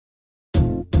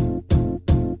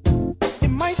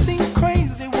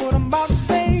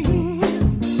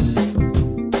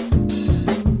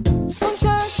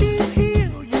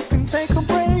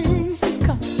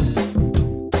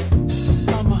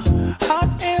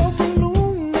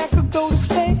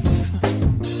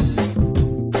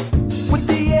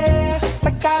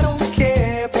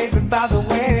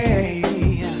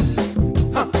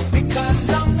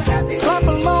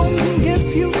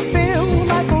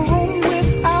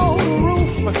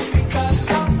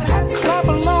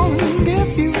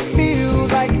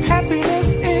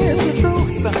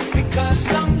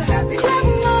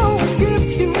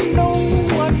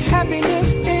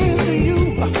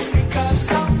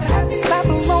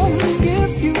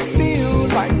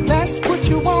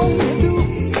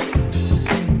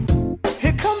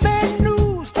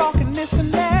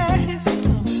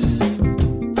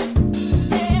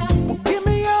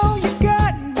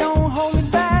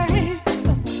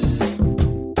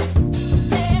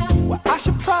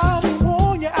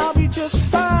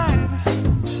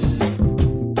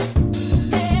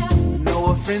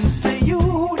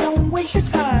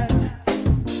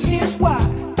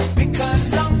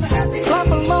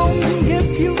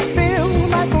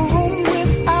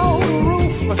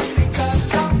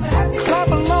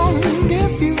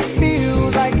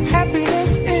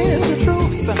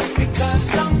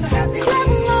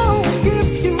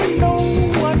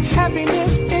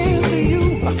happiness is to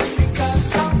you.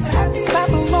 Because I'm happy. Clap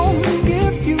along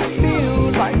if you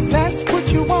feel like that's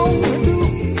what you want to do.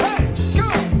 Hey, go.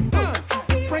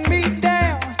 Bring me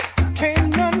down,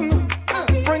 can't nothing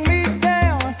bring me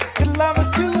down. Your love is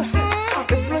too high,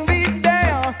 bring me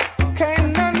down,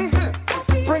 can't nothing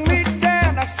bring me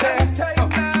down. I said,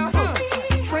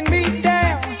 bring me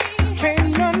down,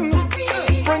 can't nothing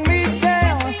bring me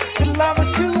down. Your love is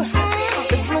too high,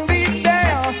 bring me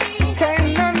down,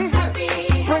 can't nothing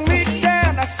bring me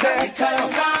down. I said,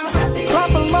 'cause I